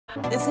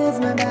This is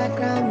my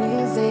background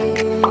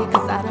music,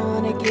 cause I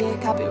don't wanna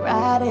get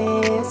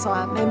copyrighted. So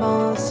I made my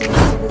own shit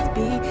to this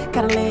beat,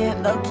 kinda lay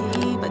it low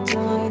key, but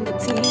join the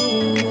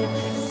team.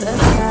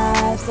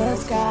 Subscribe,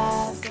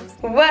 subscribe.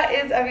 What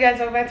is up, you guys?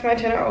 Welcome back to my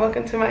channel, or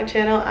welcome to my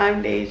channel.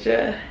 I'm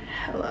DeJha.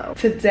 Hello.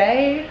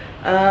 Today,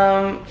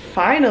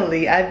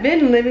 finally, I've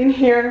been living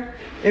here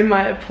in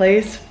my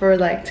place for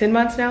like 10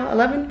 months now,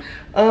 11,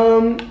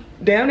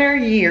 down there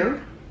a year,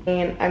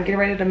 and I'm getting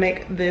ready to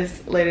make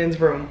this Layden's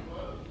room.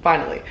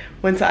 Finally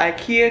went to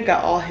IKEA,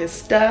 got all his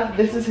stuff.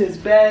 This is his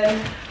bed,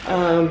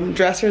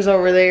 dressers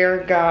over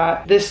there,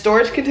 got this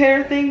storage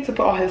container thing to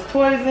put all his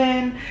toys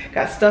in,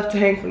 got stuff to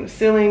hang from the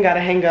ceiling, got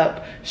to hang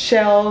up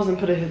shelves and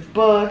put in his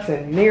books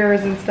and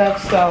mirrors and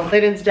stuff. So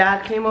Layden's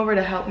dad came over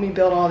to help me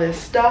build all this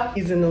stuff.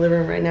 He's in the living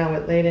room right now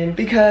with Layden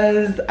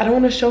because I don't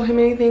want to show him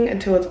anything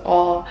until it's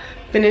all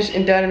finished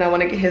and done, and I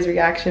want to get his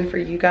reaction for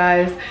you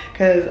guys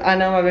because I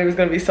know my baby's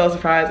gonna be so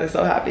surprised and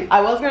so happy.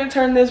 I was gonna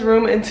turn this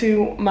room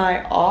into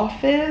my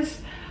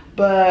office,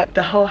 but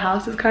the whole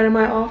house is kind of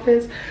my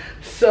office.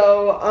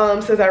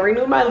 So since I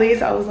renewed my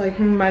lease, I was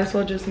like, might as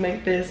well just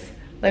make this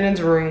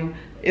Layden's room.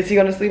 Is he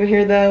gonna sleep in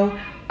here though?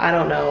 I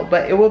don't know,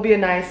 but it will be a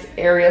nice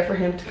area for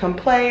him to come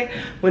play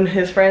when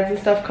his friends and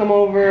stuff come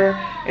over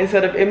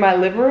instead of in my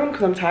living room,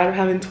 because I'm tired of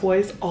having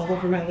toys all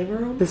over my living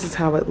room. This is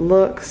how it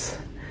looks.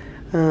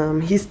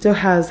 He still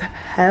has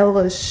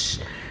hellish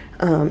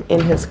in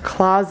his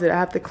closet. I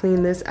have to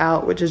clean this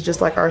out, which is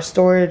just like our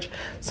storage,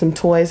 some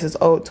toys, his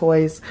old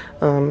toys,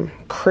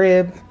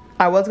 crib.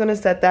 I was gonna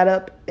set that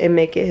up and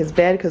make it his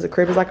bed because the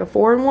crib is like a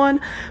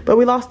 4-in-1, but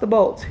we lost the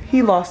bolts.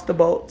 He lost the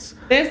bolts.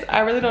 This, I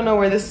really don't know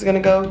where this is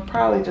gonna go.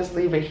 Probably just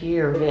leave it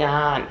here, to be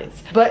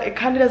honest. But it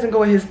kind of doesn't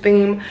go with his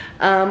theme.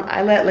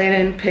 I let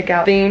Layden pick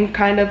out theme,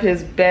 kind of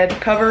his bed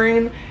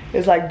covering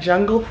is like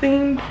jungle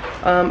themed.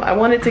 I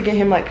wanted to get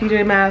him like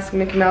PJ Masks,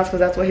 Mickey Mouse, because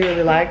that's what he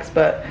really likes,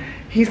 but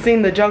he's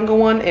seen the jungle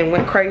one and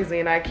went crazy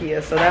in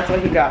IKEA, so that's what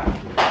he got.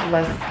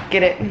 Let's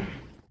get it.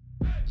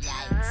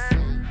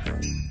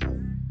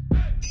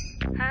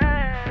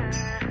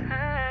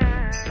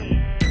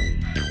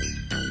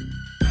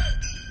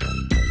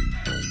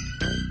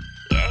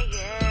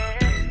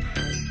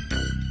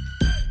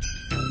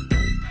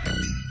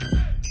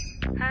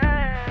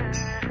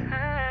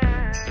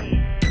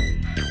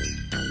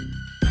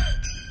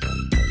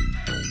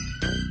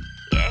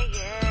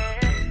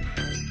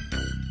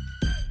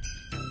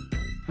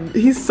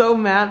 He's so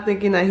mad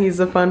thinking that he's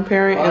a fun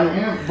parent,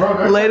 and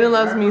Layden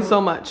loves me so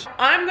much.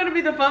 I'm gonna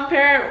be the fun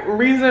parent.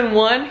 Reason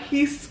one,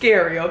 he's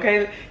scary,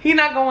 okay? He's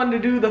not going to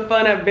do the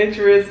fun,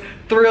 adventurous,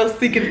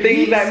 thrill-seeking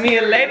things that me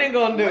and Layden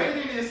gonna do.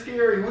 Layden is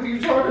scary. What are you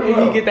talking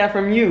about? He get that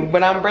from you,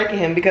 but I'm breaking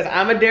him because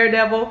I'm a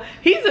daredevil.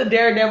 He's a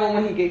daredevil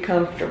when he get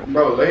comfortable.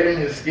 Bro, Layden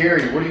is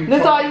scary. What are you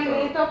That's all talking you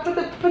about?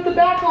 need. Put the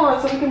back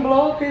on so we can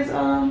blow up his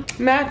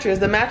mattress.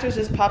 The mattress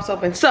just pops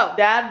open. So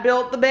Dad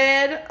built the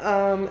bed.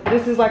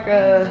 This is like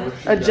a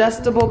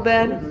adjustable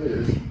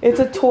bed. It's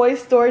a toy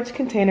storage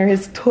container.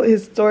 His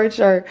storage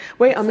are.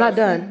 Wait, I'm not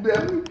done.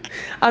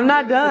 I'm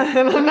not done.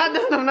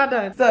 I'm not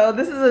done. So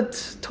this is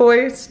a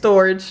toy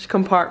storage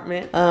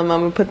compartment. I'm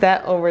gonna put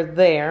that over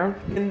there,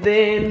 and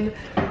then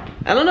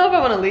I don't know if I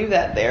want to leave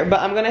that there,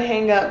 but I'm gonna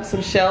hang up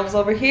some shelves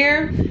over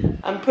here.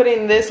 I'm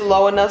putting this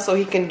low enough so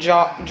he can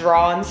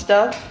draw and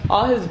stuff.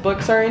 All his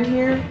books are in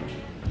here,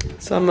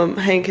 so I'm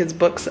gonna hang his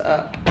books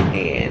up,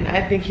 and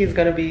I think he's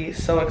gonna be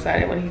so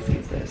excited when he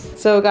sees this.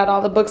 So got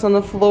all the books on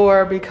the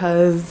floor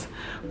because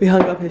we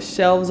hung up his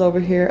shelves over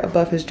here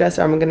above his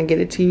dresser. I'm gonna get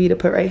a TV to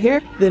put right here.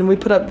 Then we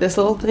put up this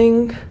little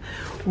thing.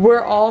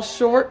 We're all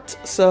short,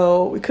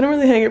 so we couldn't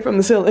really hang it from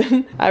the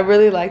ceiling. I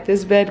really like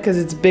this bed because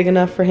it's big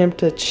enough for him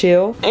to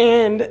chill,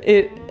 and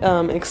it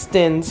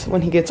extends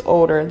when he gets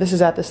older. This is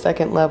at the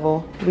 2nd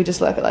level. We just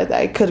left it like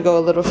that. It could go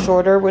a little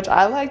shorter, which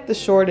I like the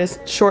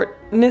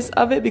shortness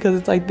of it because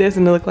it's like this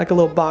and it looked like a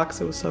little box.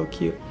 It was so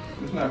cute.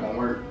 It's not gonna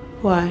work.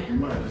 Why? You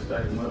might just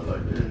stack them up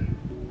like this.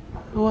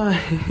 Why?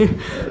 You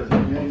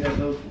ain't got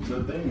those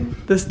things.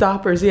 The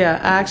stoppers, yeah,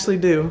 I actually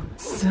do.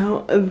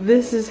 So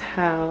this is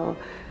how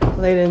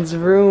Layden's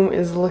room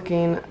is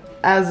looking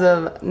as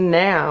of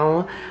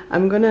now.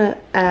 I'm gonna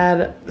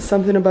add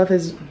something above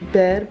his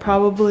bed,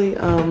 probably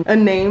a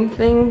name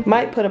thing.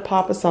 Might put a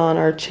papasan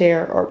or a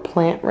chair or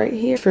plant right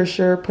here. For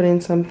sure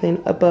putting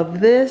something above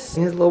this.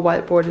 His little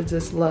whiteboard is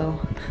this low,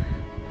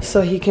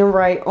 so he can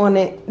write on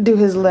it, do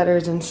his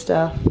letters and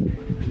stuff.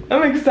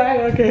 I'm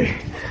excited. Okay,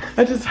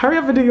 I just hurry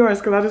up and do yours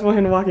because I just want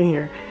him to walk in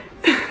here.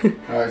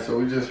 Alright, so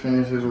we just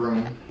finished his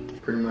room.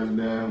 Pretty much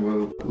done.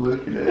 Well,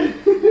 look at that.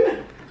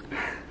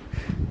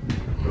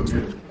 Go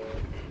get it.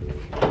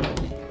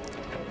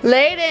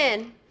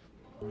 Layden!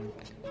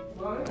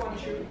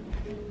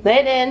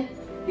 Layden!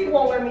 He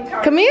won't let me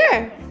talk. Come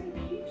here!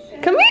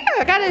 Come here!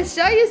 I gotta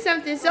show you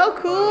something so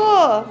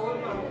cool!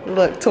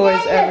 Look,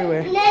 toys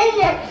everywhere.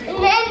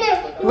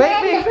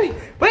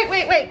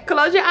 Wait.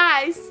 Close your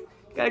eyes.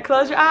 You gotta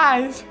close your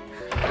eyes.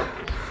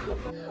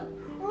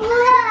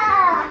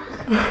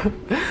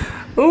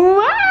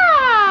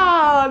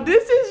 Wow!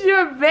 This is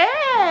your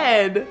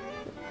bed!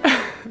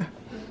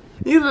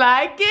 You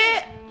like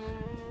it?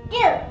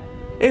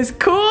 It's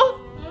cool?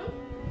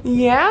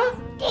 Yeah?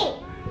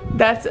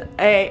 That's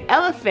a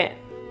elephant.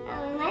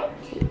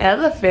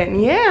 Elephant,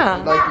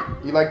 yeah.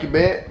 You like your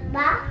bed?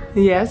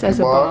 Yes, that's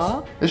a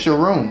ball. It's your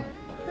room.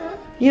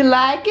 You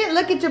like it?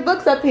 Look at your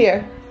books up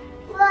here.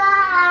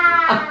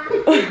 Wow.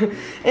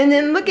 And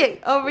then look at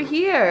over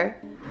here.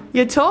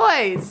 Your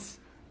toys.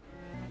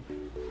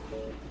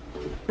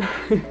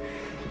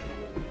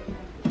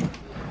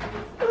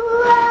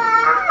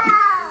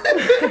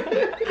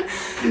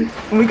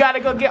 We gotta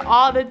go get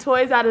all the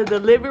toys out of the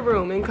living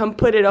room and come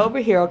put it over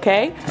here,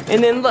 okay?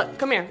 And then look,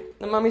 come here.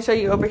 Let mommy show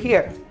you over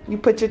here. You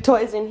put your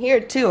toys in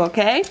here too,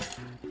 okay?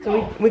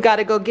 So we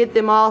gotta go get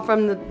them all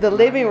from the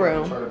living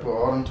room. Try to put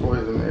all them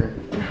toys in there.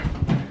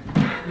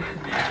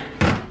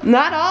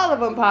 Not all of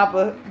them,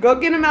 Papa. Go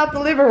get them out the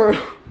living room.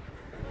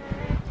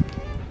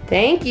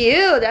 Thank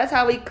you. That's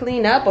how we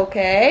clean up,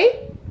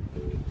 okay?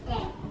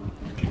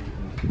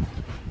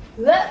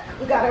 Look,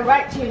 we gotta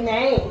write your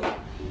name.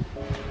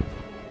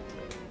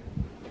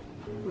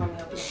 Mommy,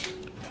 help me.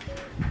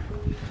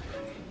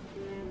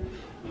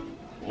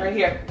 Right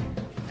here.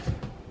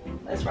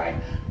 That's right.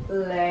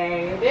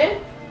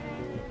 Layden.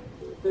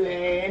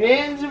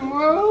 Layden's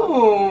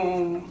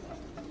room.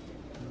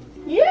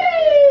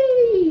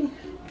 Yay!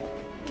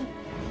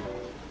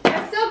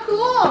 That's so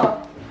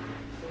cool.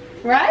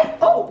 Right?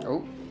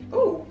 Oh.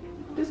 Oh.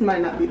 This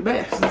might not be the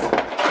best.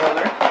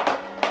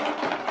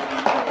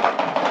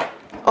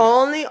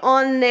 Only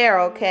on there,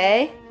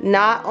 okay?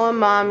 Not on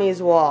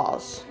mommy's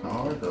walls.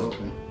 Oh, it's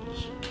open.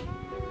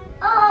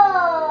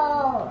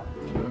 Oh.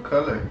 What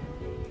color?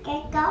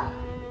 Gecko.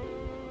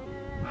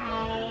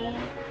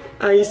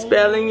 Are you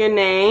spelling your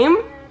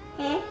name?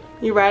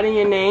 You writing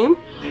your name?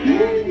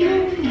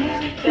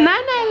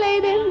 Night-night,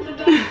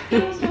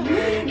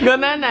 Layden. Go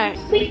night-night.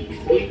 Squeak,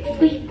 squeak,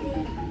 squeak.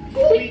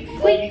 Squeak,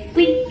 squeak,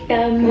 squeak.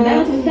 The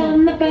mouse is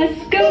on the bus.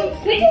 Go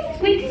squeak,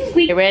 squeak,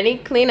 squeak. You ready?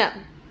 Clean up.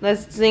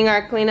 Let's sing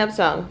our clean up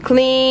song.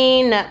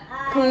 Clean up,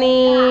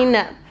 clean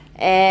up.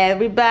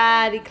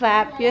 Everybody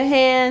clap your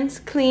hands.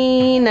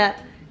 Clean up,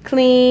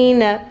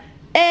 clean up.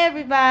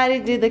 Everybody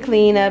do the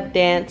clean up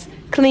dance.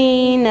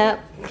 Clean up,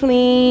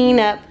 clean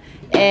up.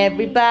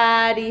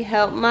 Everybody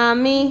help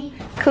mommy.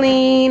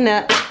 Clean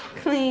up,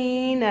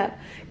 clean up.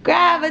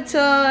 Grab a toy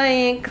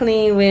and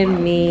clean with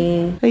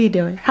me. What are you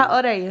doing? How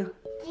old are you?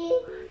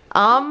 2.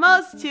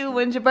 Almost 2.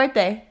 When's your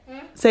birthday?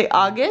 Say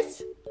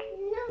August.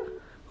 No.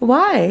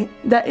 Why?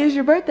 That is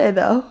your birthday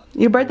though.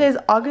 Your birthday is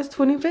August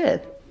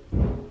 25th.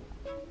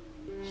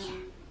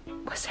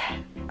 What's that?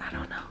 I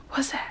don't know.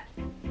 What's that?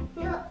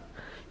 No.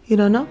 You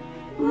don't know?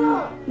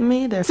 No.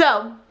 Me either.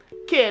 So,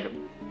 kid,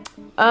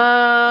 say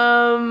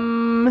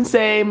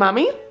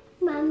mommy.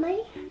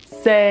 Mommy.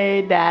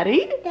 Say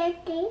daddy.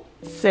 Daddy.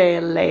 Say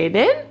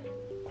Layden.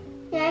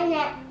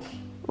 Nana.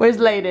 Where's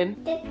Layden?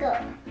 Gecko.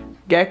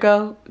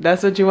 Gecko?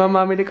 That's what you want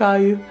mommy to call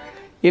you?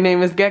 Your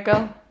name is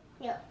Gecko?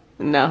 No.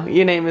 No,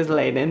 your name is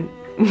Layden.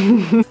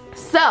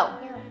 So,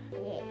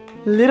 No.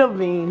 Little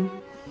Bean.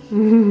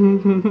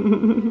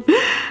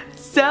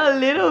 So,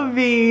 Little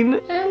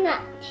Bean.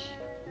 Nana.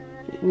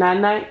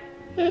 Night-night?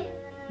 You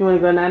want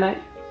to go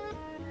night-night?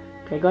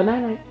 Okay, go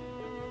night-night.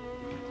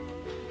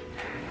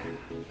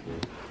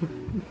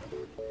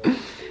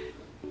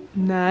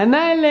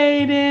 Night-night,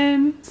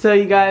 Layden. So,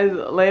 you guys,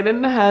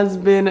 Layden has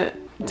been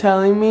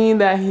telling me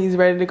that he's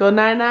ready to go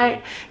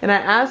night-night, and I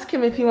asked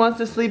him if he wants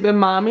to sleep in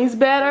mommy's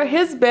bed or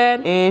his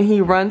bed, and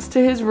he runs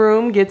to his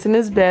room, gets in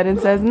his bed, and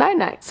says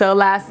night-night. So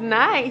last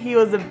night he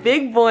was a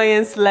big boy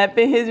and slept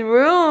in his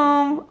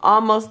room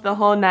almost the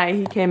whole night.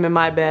 He came in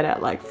my bed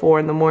at like 4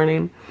 in the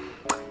morning.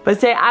 But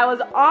say I was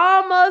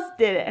almost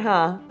did it,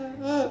 huh?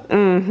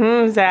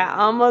 Say I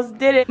almost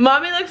did it.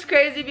 Mommy looks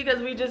crazy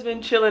because we just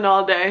been chilling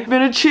all day. It's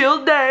been a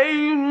chill day.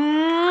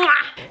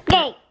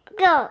 Go.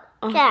 Go.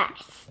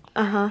 Yes.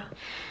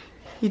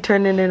 You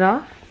turning it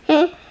off?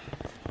 Huh?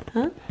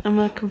 I'm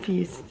not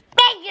confused.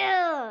 Thank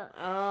you.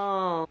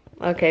 Oh.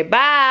 Okay,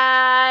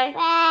 bye.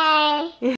 Bye.